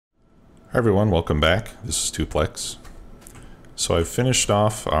Hi everyone, welcome back. This is Tuplex. So I've finished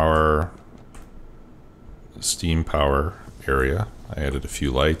off our steam power area. I added a few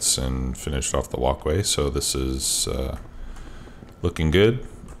lights and finished off the walkway, so this is looking good,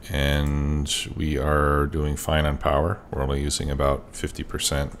 and we are doing fine on power. We're only using about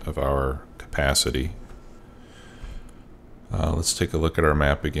 50% of our capacity. Let's take a look at our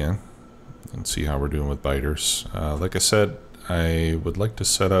map again and see how we're doing with biters. Like I said, I would like to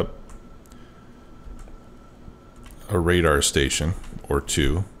set up a radar station or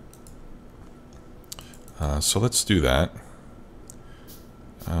two. So let's do that.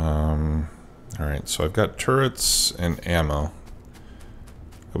 Alright, so I've got turrets and ammo.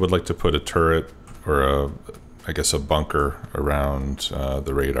 I would like to put a turret or I guess a bunker around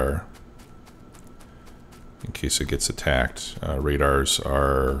the radar in case it gets attacked. Radars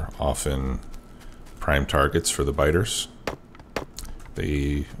are often prime targets for the biters.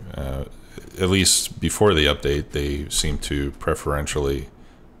 They at least before the update, they seem to preferentially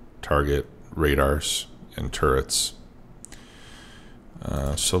target radars and turrets.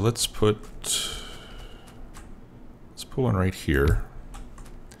 So let's put one right here,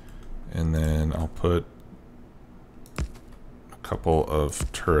 and then I'll put a couple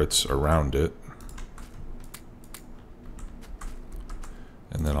of turrets around it,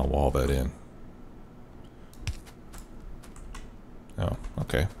 and then I'll wall that in. Oh,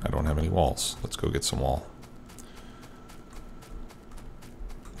 okay, I don't have any walls. Let's go get some wall.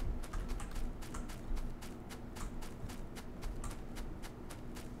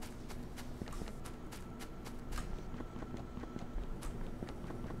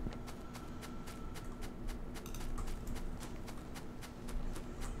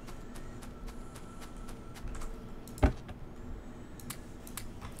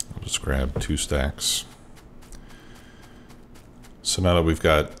 I'll just grab 2 stacks. So now that we've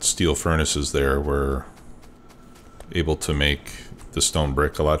got steel furnaces there, we're able to make the stone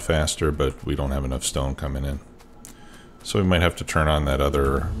brick a lot faster, but we don't have enough stone coming in. So we might have to turn on that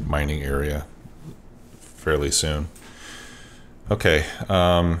other mining area fairly soon. Okay,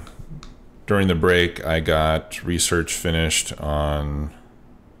 during the break I got research finished on,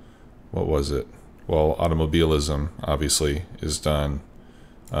 what was it? Well, automobilism obviously is done.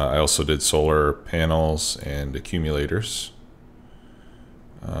 I also did solar panels and accumulators.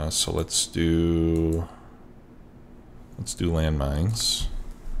 So let's do landmines.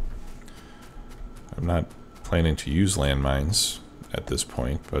 I'm not planning to use landmines at this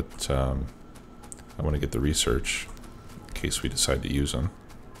point, but I want to get the research in case we decide to use them.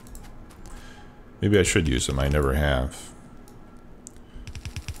 Maybe I should use them. I never have.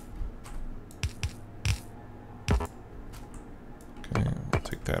 Okay, I'll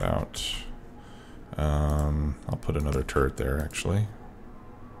take that out. I'll put another turret there actually.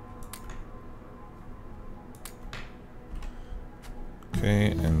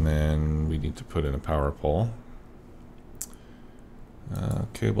 Okay, and then we need to put in a power pole.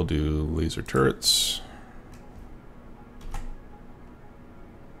 Okay, we'll do laser turrets. I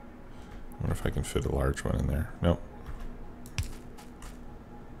wonder if I can fit a large one in there. Nope.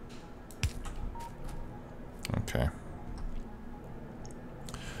 Okay.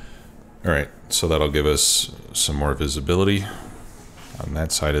 Alright, so that'll give us some more visibility on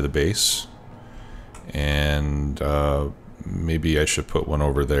that side of the base. And maybe I should put one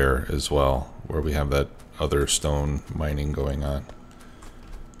over there as well, where we have that other stone mining going on.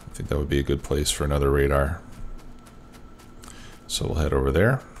 I think that would be a good place for another radar. So we'll head over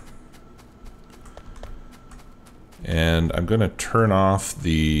there. And I'm going to turn off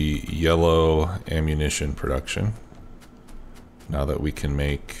the yellow ammunition production now that we can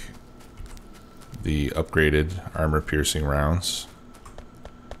make the upgraded armor-piercing rounds.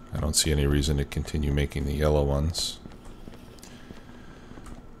 I don't see any reason to continue making the yellow ones.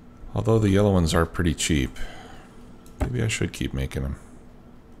 Although the yellow ones are pretty cheap. Maybe I should keep making them.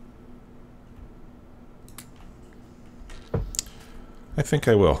 I think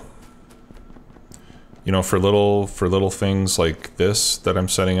I will. You know, for little things like this that I'm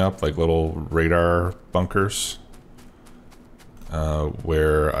setting up, like little radar bunkers,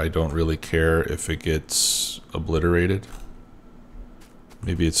 where I don't really care if it gets obliterated,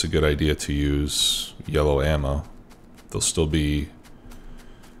 maybe it's a good idea to use yellow ammo. They'll still be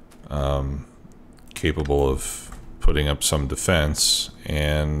capable of putting up some defense,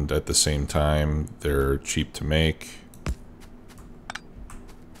 and at the same time they're cheap to make.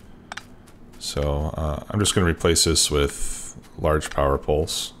 So I'm just going to replace this with large power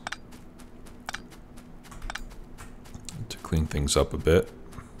poles to clean things up a bit.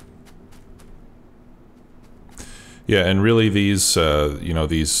 Yeah, and really these, you know,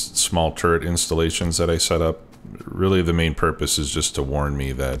 these small turret installations that I set up, really the main purpose is just to warn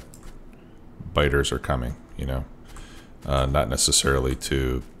me that biters are coming, you know, not necessarily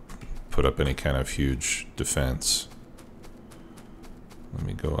to put up any kind of huge defense. Let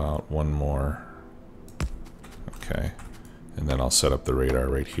me go out one more. Okay, and then I'll set up the radar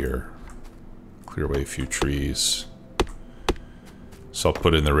right here. Clear away a few trees. So I'll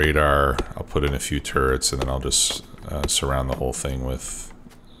put in the radar, I'll put in a few turrets, and then I'll just surround the whole thing with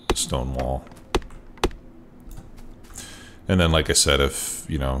a stone wall. And then, like I said, if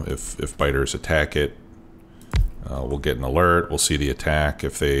you know, if biters attack it, we'll get an alert. We'll see the attack.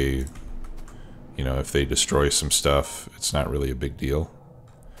 If they, you know, if they destroy some stuff, it's not really a big deal.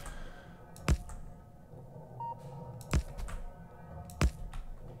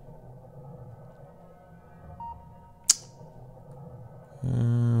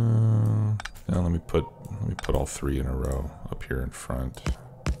 Now let me put all three in a row up here in front.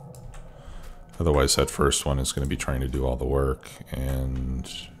 Otherwise, that first one is going to be trying to do all the work, and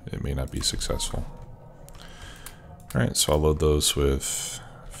it may not be successful. All right, so I'll load those with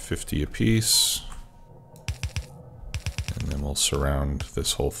 50 apiece, and then we'll surround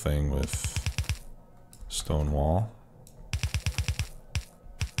this whole thing with stone wall.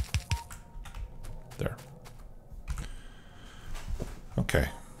 There. Okay,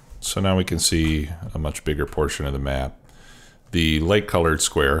 so now we can see a much bigger portion of the map. The light colored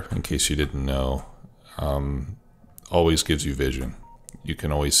square, in case you didn't know, always gives you vision. You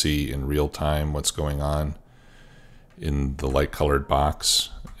can always see in real time what's going on in the light colored box.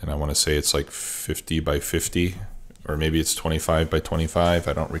 And I want to say it's like 50 by 50, or maybe it's 25 by 25,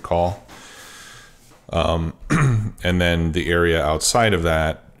 I don't recall. And then the area outside of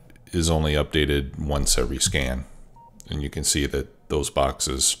that is only updated once every scan. And you can see that those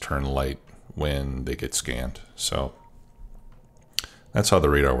boxes turn light when they get scanned. So that's how the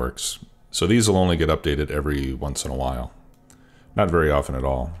radar works. So these will only get updated every once in a while. Not very often at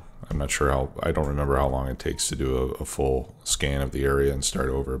all. I'm not sure how, I don't remember how long it takes to do a full scan of the area and start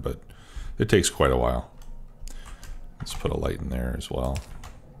over, but it takes quite a while. Let's put a light in there as well.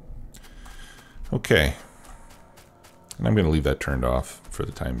 Okay. And I'm going to leave that turned off for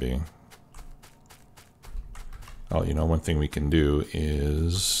the time being. Oh, you know, one thing we can do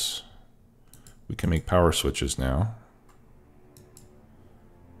is we can make power switches now.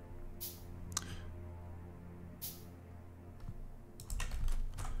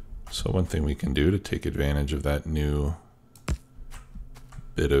 So one thing we can do to take advantage of that new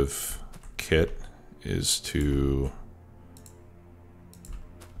bit of kit is to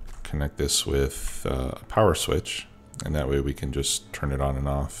connect this with a power switch, and that way we can just turn it on and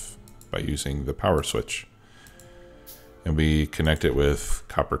off by using the power switch. And we connect it with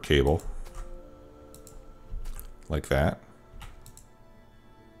copper cable, like that.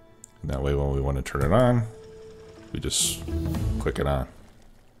 And that way when we want to turn it on, we just click it on.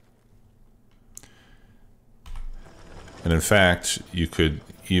 And in fact, you could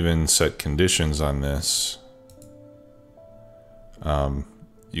even set conditions on this.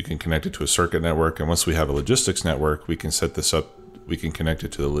 You can connect it to a circuit network, and once we have a logistics network, we can set this up. We can connect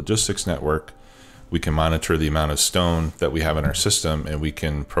it to the logistics network. We can monitor the amount of stone that we have in our system, and we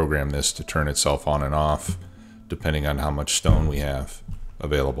can program this to turn itself on and off depending on how much stone we have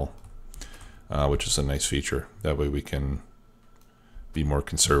available, which is a nice feature. That way we can be more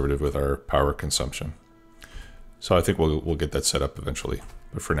conservative with our power consumption. So I think we'll get that set up eventually.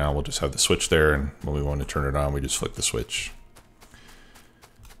 But for now, we'll just have the switch there, and when we want to turn it on, we just flick the switch.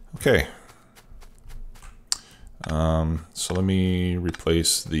 Okay. So let me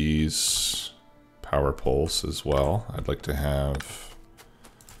replace these power poles as well. I'd like to have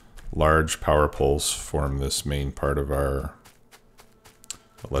large power poles form this main part of our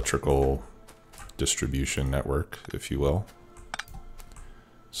electrical distribution network, if you will.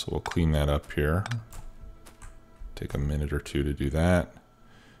 So we'll clean that up here. Take a minute or two to do that.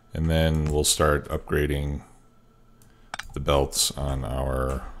 And then we'll start upgrading the belts on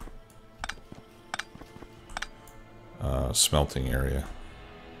our smelting area.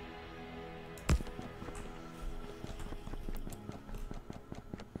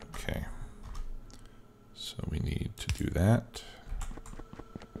 Okay, so we need to do that.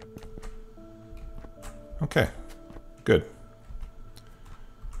 Okay, good.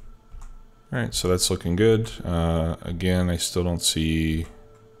 All right, so that's looking good. Again, I still don't see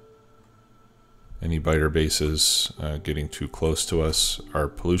any biter bases getting too close to us. Our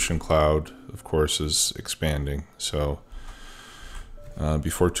pollution cloud, of course, is expanding. So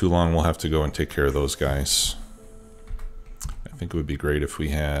before too long, we'll have to go and take care of those guys. I think it would be great if we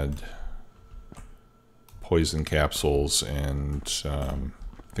had poison capsules and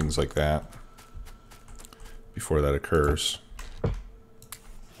things like that before that occurs.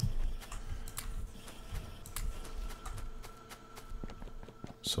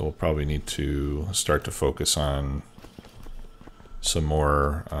 So we'll probably need to start to focus on some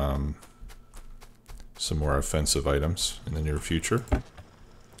more offensive items in the near future.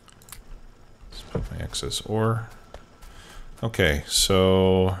 Let's put my excess ore. Okay,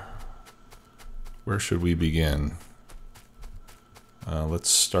 so where should we begin? Let's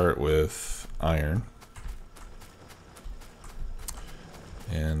start with iron.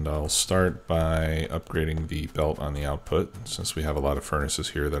 And I'll start by upgrading the belt on the output, since we have a lot of furnaces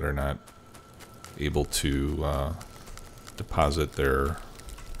here that are not able to deposit their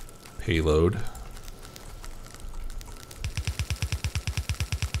payload.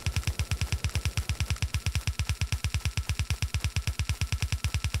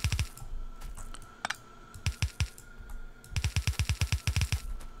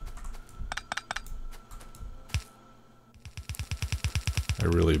 I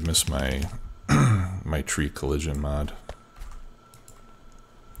really miss my my tree collision mod.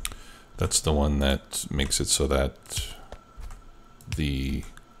 That's the one that makes it so that the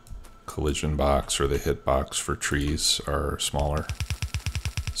collision box or the hit box for trees are smaller,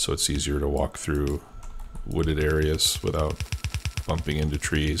 so it's easier to walk through wooded areas without bumping into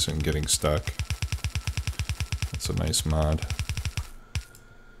trees and getting stuck. That's a nice mod.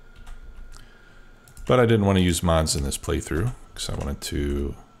 But I didn't want to use mods in this playthrough, because I wanted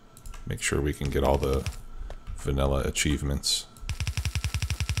to make sure we can get all the vanilla achievements.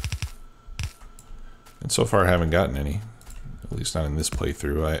 And so far I haven't gotten any, at least not in this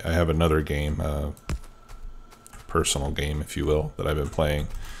playthrough. I have another game, a personal game if you will, that I've been playing.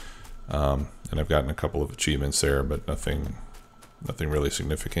 And I've gotten a couple of achievements there, but nothing really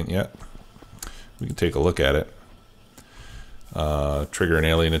significant yet. We can take a look at it. Trigger an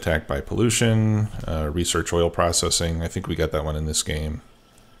alien attack by pollution, research oil processing. I think we got that one in this game.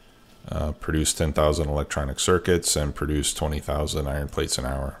 Produce 10,000 electronic circuits and produce 20,000 iron plates an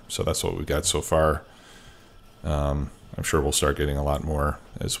hour. So that's what we got so far. I'm sure we'll start getting a lot more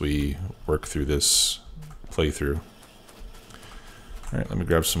as we work through this playthrough. Alright, let me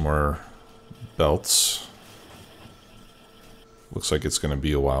grab some more belts. Looks like it's going to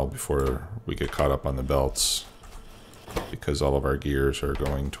be a while before we get caught up on the belts, because all of our gears are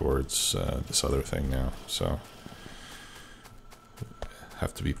going towards this other thing now, so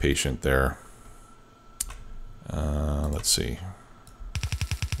have to be patient there. Let's see.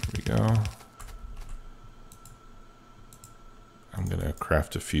 There we go. I'm gonna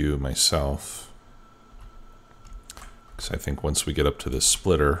craft a few myself, because I think once we get up to this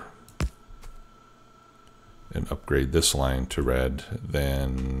splitter and upgrade this line to red,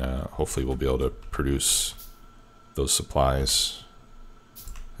 then hopefully we'll be able to produce those supplies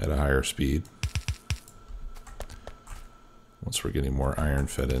at a higher speed once we're getting more iron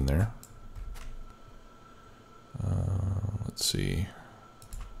fed in there. Let's see.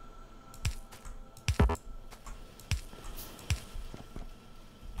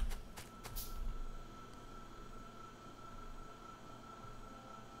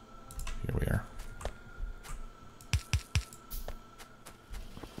 Here we are.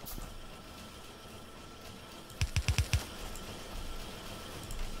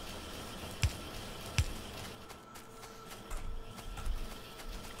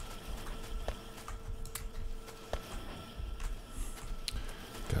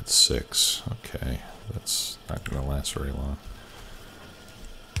 Got 6. Okay, that's not going to last very long.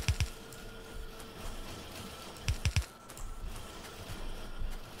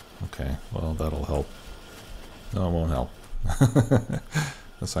 Okay, well, that'll help. No, it won't help.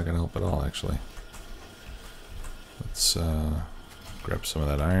 That's not going to help at all, actually. Let's grab some of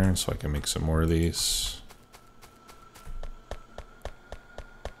that iron so I can make some more of these.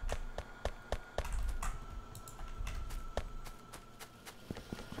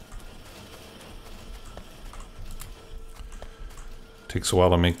 Takes a while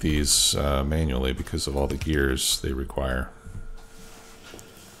to make these manually because of all the gears they require.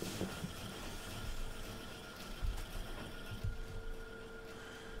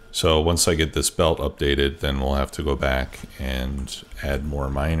 So once I get this belt updated, then we'll have to go back and add more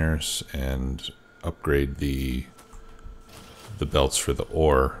miners and upgrade the belts for the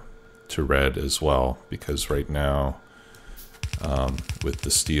ore to red as well, because right now with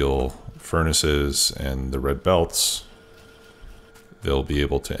the steel furnaces and the red belts, they'll be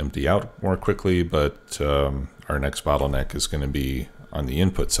able to empty out more quickly, but our next bottleneck is going to be on the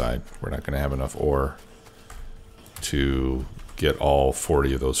input side. We're not going to have enough ore to get all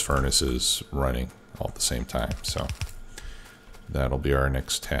 40 of those furnaces running. all at the same time. So that'll be our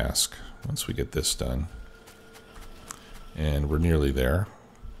next task once we get this done. And we're nearly there.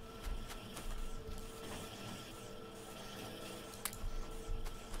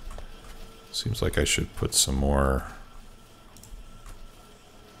 Seems like I should put some more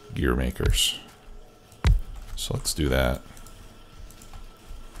gear makers. So let's do that.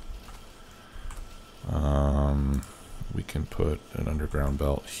 We can put an underground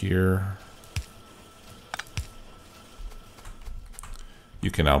belt here. You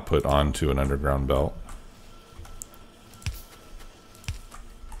can output onto an underground belt.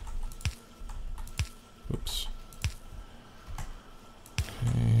 Oops.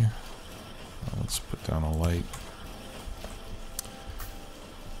 Okay. Let's put down a light.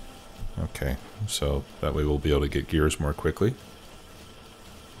 Okay, so that way we'll be able to get gears more quickly.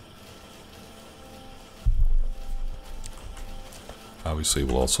 Obviously,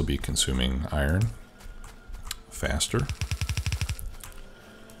 we'll also be consuming iron faster.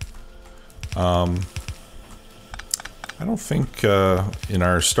 I don't think in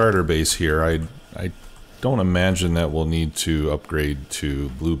our starter base here, I don't imagine that we'll need to upgrade to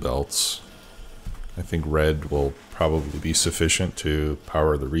blue belts. I think red will probably be sufficient to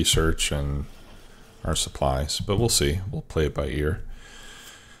power the research and our supplies, but we'll see. We'll play it by ear.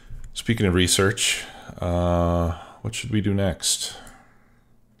 Speaking of research, what should we do next?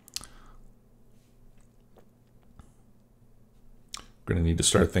 We're going to need to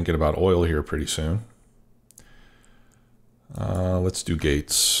start thinking about oil here pretty soon. Let's do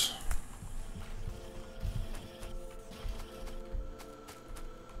gates.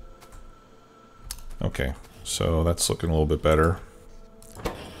 Okay, so that's looking a little bit better.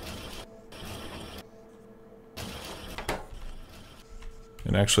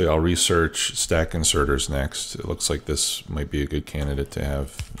 And actually, I'll research stack inserters next. It looks like this might be a good candidate to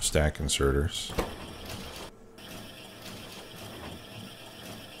have stack inserters.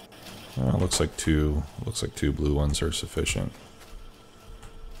 Looks like two blue ones are sufficient.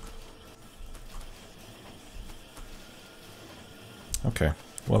 Okay,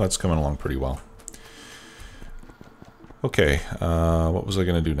 well that's coming along pretty well. Okay, what was I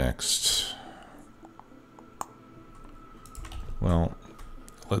going to do next? Well,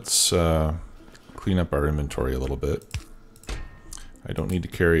 let's clean up our inventory a little bit. I don't need to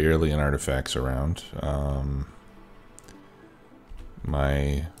carry alien artifacts around.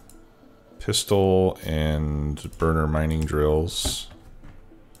 My pistol and burner mining drills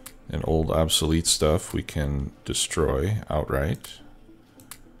and old obsolete stuff we can destroy outright.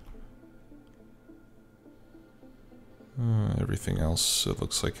 Everything else it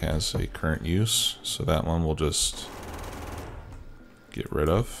looks like has a current use, so that one we'll just get rid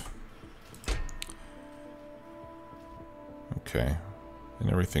of. Okay,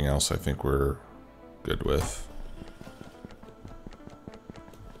 and everything else I think we're good with.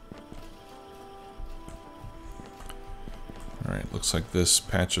 Alright, looks like this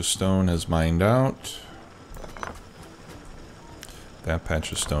patch of stone has mined out. That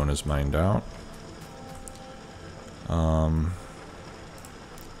patch of stone is mined out.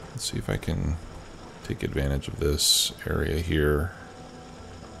 Let's see if I can take advantage of this area here.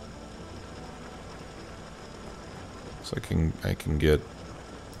 So I can get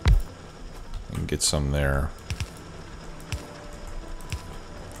some there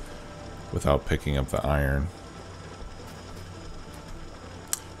without picking up the iron.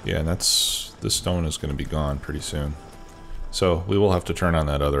 Yeah, and this stone is going to be gone pretty soon. So we will have to turn on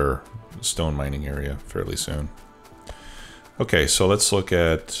that other stone mining area fairly soon. Okay, so let's look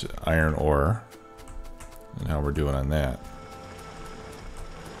at iron ore and how we're doing on that.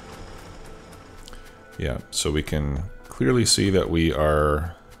 Yeah, so we can clearly see that we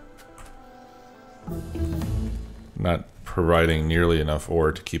are not providing nearly enough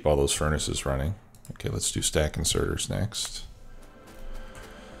ore to keep all those furnaces running. Okay, let's do stack inserters next.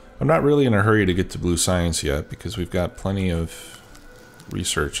 I'm not really in a hurry to get to blue science yet because we've got plenty of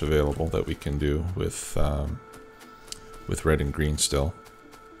research available that we can do with red and green still.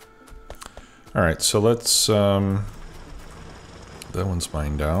 All right, so let's that one's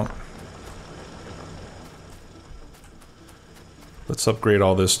mined out. Let's upgrade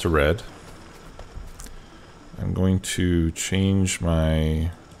all this to red. I'm going to change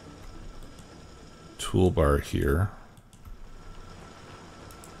my toolbar here.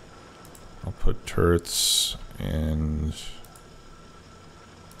 I'll put turrets and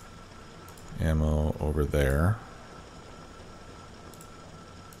ammo over there.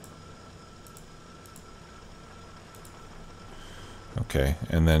 Okay,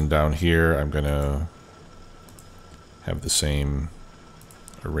 and then down here I'm going to have the same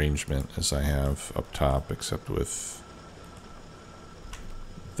arrangement as I have up top, except with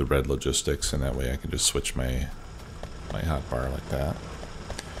the red logistics, and that way I can just switch my hotbar like that.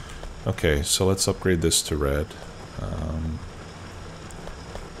 Okay, so let's upgrade this to red.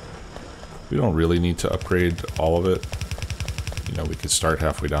 We don't really need to upgrade all of it. You know, we could start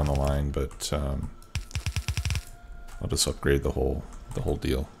halfway down the line, but I'll just upgrade the whole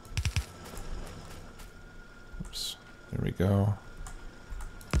deal. Oops, there we go.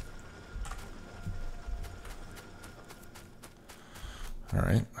 All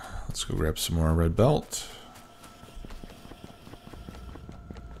right, let's go grab some more red belt.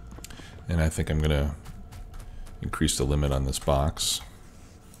 And I think I'm gonna increase the limit on this box.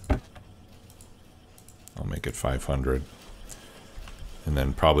 I'll make it 500. And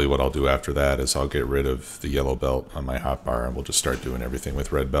then probably what I'll do after that is I'll get rid of the yellow belt on my hotbar and we'll just start doing everything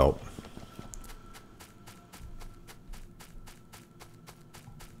with red belt.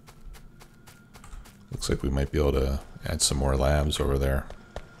 Looks like we might be able to add some more labs over there.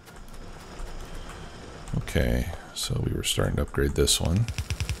 Okay, so we were starting to upgrade this one.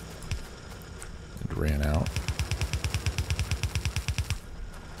 It ran out.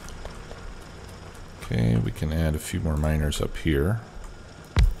 Okay, we can add a few more miners up here.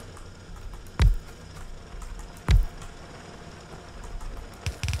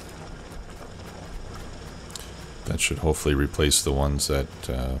 That should hopefully replace the ones that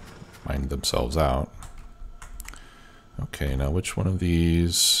mined themselves out. Okay, now which one of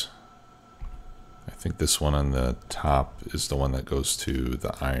these? I think this one on the top is the one that goes to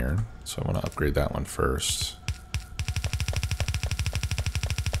the iron. So I want to upgrade that one first.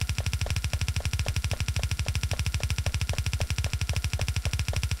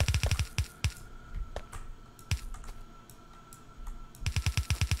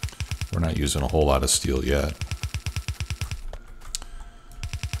 We're not using a whole lot of steel yet.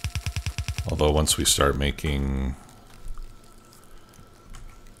 Although once we start making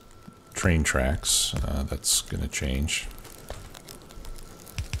train tracks, that's going to change.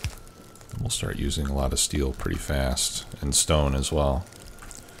 We'll start using a lot of steel pretty fast, and stone as well.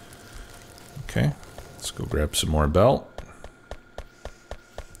 Okay, let's go grab some more belt.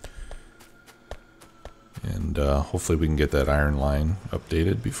 And hopefully we can get that iron line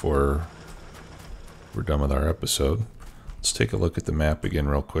updated before we're done with our episode. Let's take a look at the map again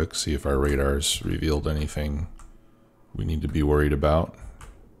real quick, see if our radar's revealed anything we need to be worried about.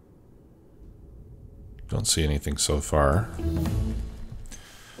 Don't see anything so far.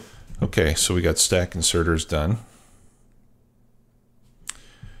 Okay, so we got stack inserters done.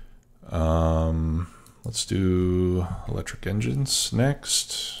 Let's do electric engines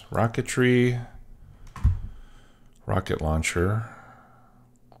next. Rocketry. Rocket launcher.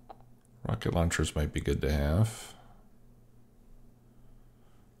 Rocket launchers might be good to have.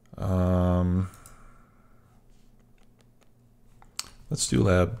 Let's do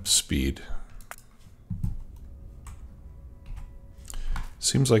lab speed.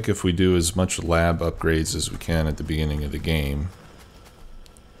 Seems like if we do as much lab upgrades as we can at the beginning of the game,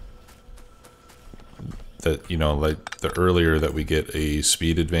 that, you know, like the earlier that we get a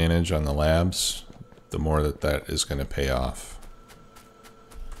speed advantage on the labs, the more that is going to pay off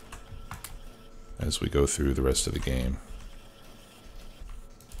as we go through the rest of the game.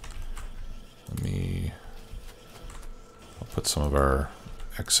 I'll put some of our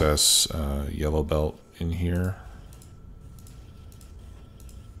excess yellow belt in here.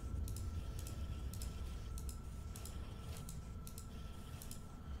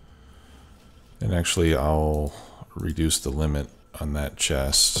 And actually, I'll reduce the limit on that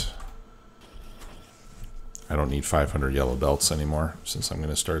chest. I don't need 500 yellow belts anymore, since I'm going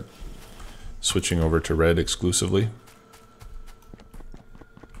to start switching over to red exclusively.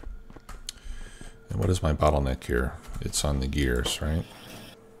 And what is my bottleneck here? It's on the gears, right?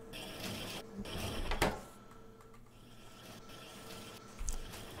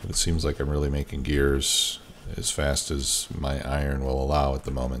 But it seems like I'm really making gears as fast as my iron will allow at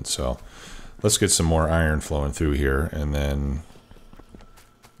the moment, so let's get some more iron flowing through here, and then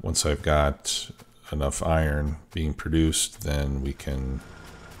once I've got enough iron being produced, then we can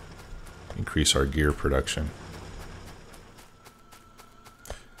increase our gear production.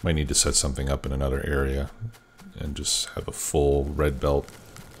 Might need to set something up in another area and just have a full red belt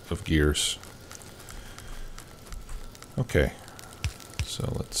of gears. Okay,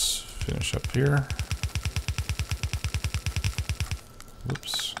 so let's finish up here.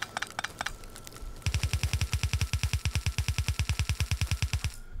 Whoops.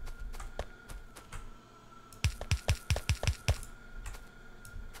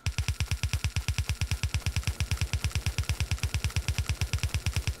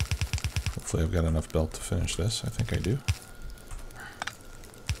 Hopefully I've got enough belt to finish this. I think I do.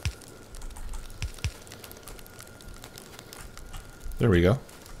 There we go.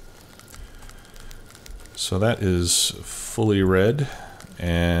 So that is fully red,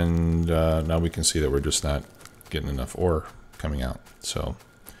 and now we can see that we're just not getting enough ore coming out. So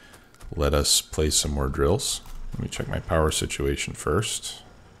let us place some more drills. Let me check my power situation first.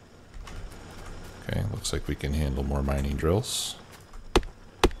 Okay, looks like we can handle more mining drills.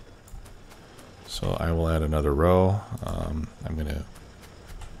 So I will add another row. I'm going to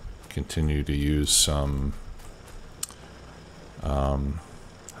continue to use some, how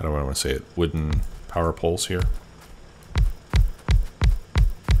do I want to say it, wooden power poles here.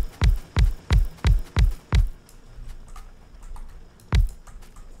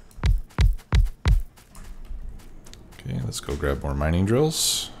 Okay, let's go grab more mining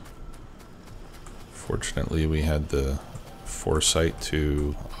drills. Fortunately, we had the foresight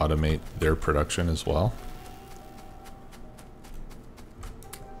to automate their production as well.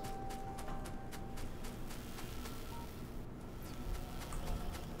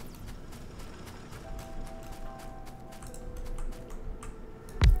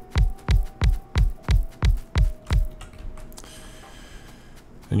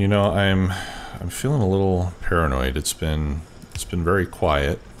 And you know, I'm feeling a little paranoid. It's been very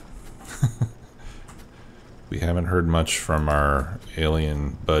quiet. We haven't heard much from our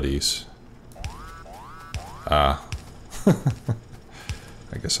alien buddies. Ah.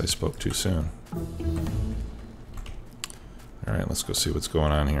 I guess I spoke too soon. Alright, let's go see what's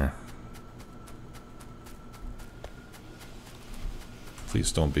going on here.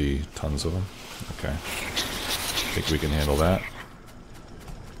 Please don't be tons of them. Okay. I think we can handle that.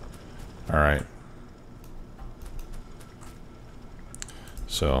 Alright.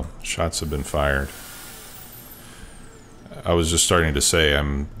 So, shots have been fired. I was just starting to say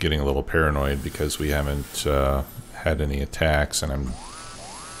I'm getting a little paranoid because we haven't had any attacks, and I'm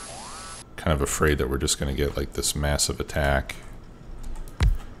kind of afraid that we're just going to get like this massive attack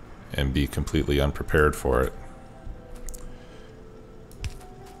and be completely unprepared for it.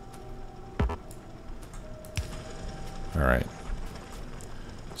 Alright.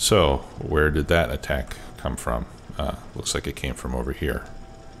 So, where did that attack come from? Looks like it came from over here.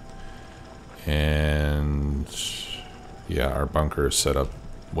 And yeah, our bunker is set up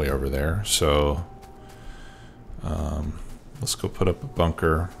way over there. So let's go put up a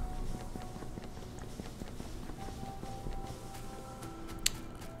bunker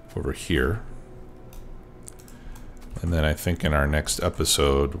over here. And then I think in our next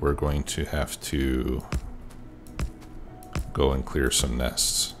episode, we're going to have to go and clear some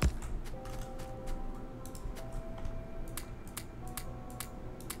nests.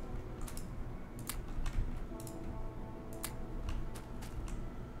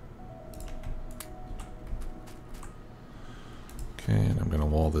 Okay, and I'm going to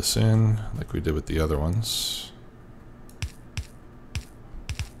wall this in like we did with the other ones.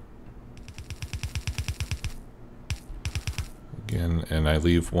 Again, and I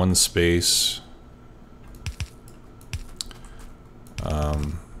leave one space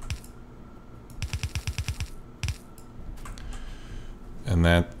and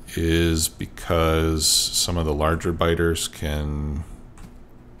that is because some of the larger biters can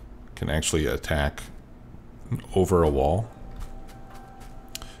actually attack over a wall.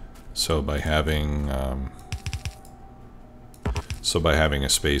 So by having a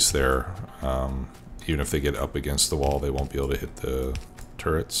space there, even if they get up against the wall, they won't be able to hit the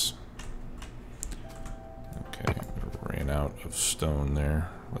turrets. Okay, ran out of stone there.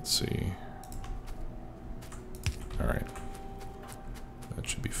 Let's see. Alright. That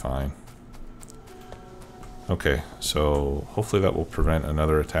should be fine. Okay, so hopefully that will prevent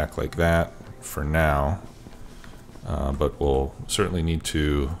another attack like that for now. But we'll certainly need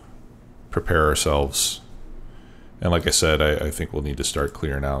to prepare ourselves. And like I said, I think we'll need to start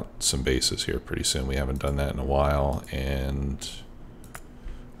clearing out some bases here pretty soon. We haven't done that in a while, and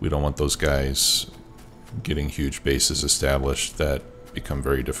we don't want those guys getting huge bases established that become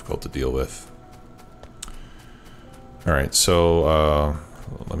very difficult to deal with. Alright, so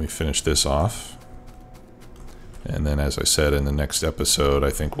let me finish this off. And then, as I said, in the next episode, I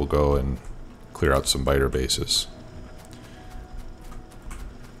think we'll go and clear out some biter bases.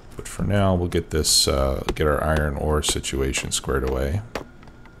 But for now, we'll get this, get our iron ore situation squared away.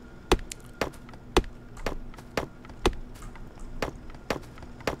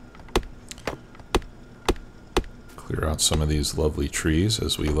 Clear out some of these lovely trees,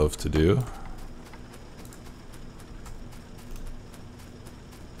 as we love to do.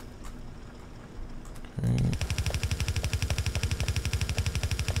 Okay.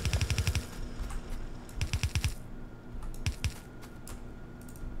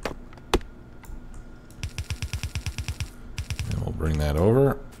 bring that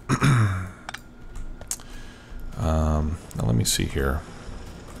over. Now let me see here.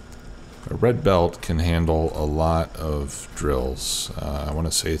 A red belt can handle a lot of drills. I want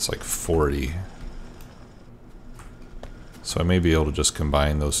to say it's like 40. So I may be able to just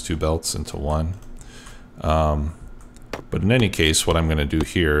combine those two belts into one. But in any case, what I'm going to do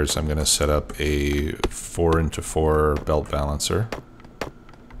here is I'm going to set up a 4x4 belt balancer.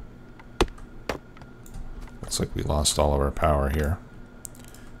 Looks like we lost all of our power here.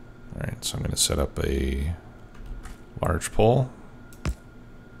 Alright, so I'm going to set up a large pole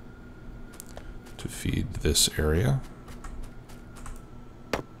to feed this area.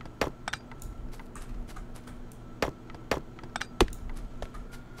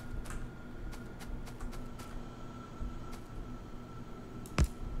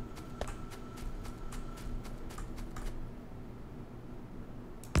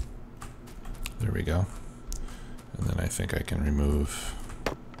 There we go. And then I think I can remove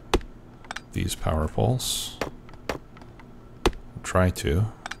these power poles. I'll try to.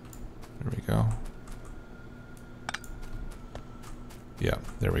 There we go. Yeah,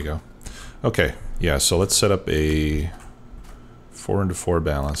 there we go. Okay, yeah, so let's set up a 4x4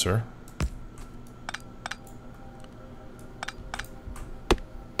 balancer.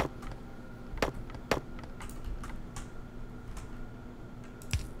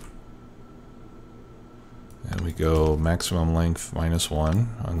 And we go maximum length -1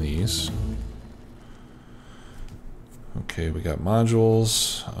 on these. Okay, we got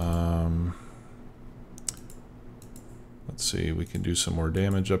modules. Let's see, we can do some more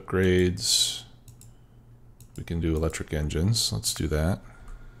damage upgrades. We can do electric engines. Let's do that.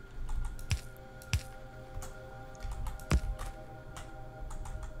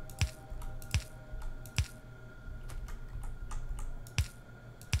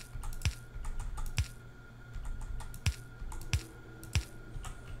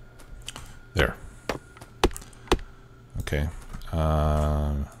 There. Okay.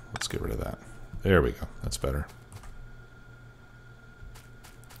 Let's get rid of that. There we go. That's better.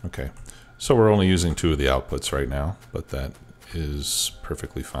 Okay. So we're only using 2 of the outputs right now, but that is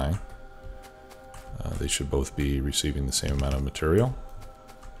perfectly fine. They should both be receiving the same amount of material.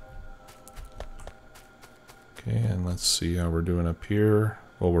 Okay, and let's see how we're doing up here.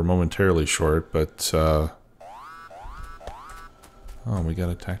 Well, we're momentarily short, but oh, we got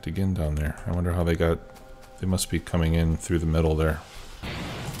attacked again down there. I wonder how they got... They must be coming in through the middle there.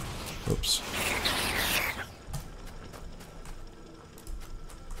 Oops.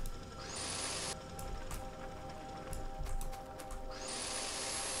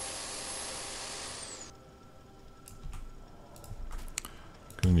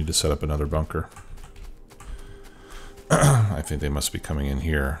 Gonna need to set up another bunker. I think they must be coming in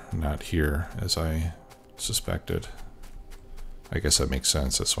here, not here, as I suspected. I guess that makes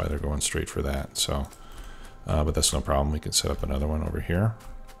sense. That's why they're going straight for that. So, but that's no problem. We can set up another one over here.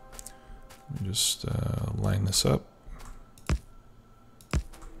 Let me just line this up.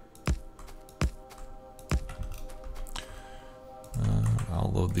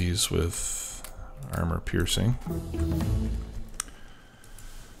 I'll load these with armor piercing.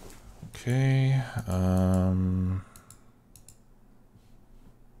 Okay.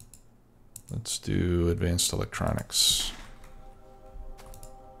 Let's do advanced electronics.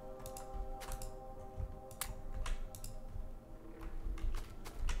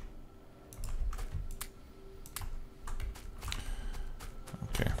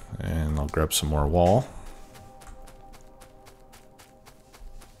 Okay, and I'll grab some more wall.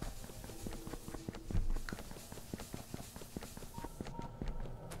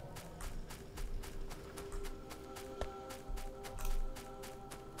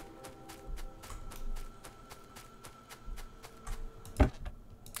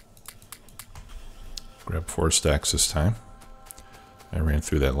 Grab 4 stacks this time. I ran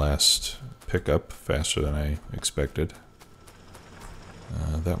through that last pickup faster than I expected.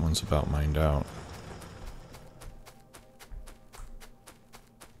 That one's about mined out.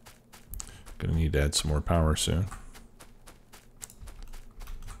 Gonna need to add some more power soon.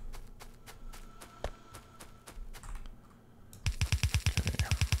 Okay.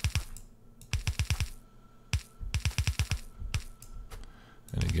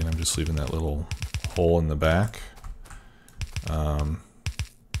 And again, I'm just leaving that little hole in the back.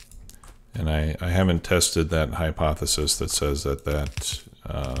 And I haven't tested that hypothesis that says that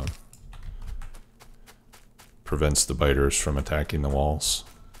prevents the biters from attacking the walls.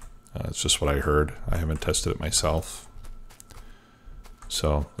 It's just what I heard. I haven't tested it myself.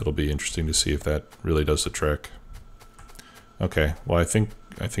 So it'll be interesting to see if that really does the trick. Okay, well I think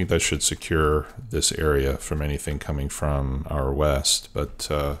I think that should secure this area from anything coming from our west. But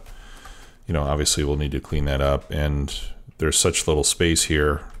you know, obviously we'll need to clean that up, and there's such little space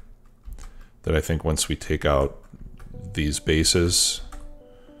here that I think once we take out these bases,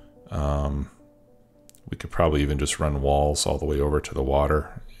 we could probably even just run walls all the way over to the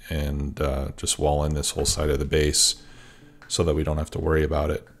water and just wall in this whole side of the base so that we don't have to worry about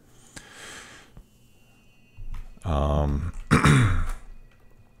it.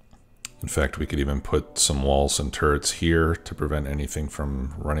 In fact, we could even put some walls and turrets here to prevent anything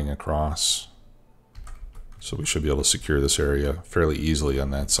from running across. So we should be able to secure this area fairly easily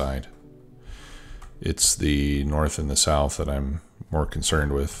on that side. It's the north and the south that I'm more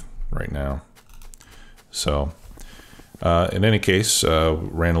concerned with right now. So, in any case,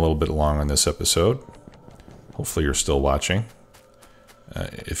 ran a little bit long on this episode. Hopefully you're still watching.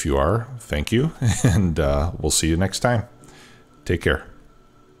 If you are, thank you, and we'll see you next time. Take care.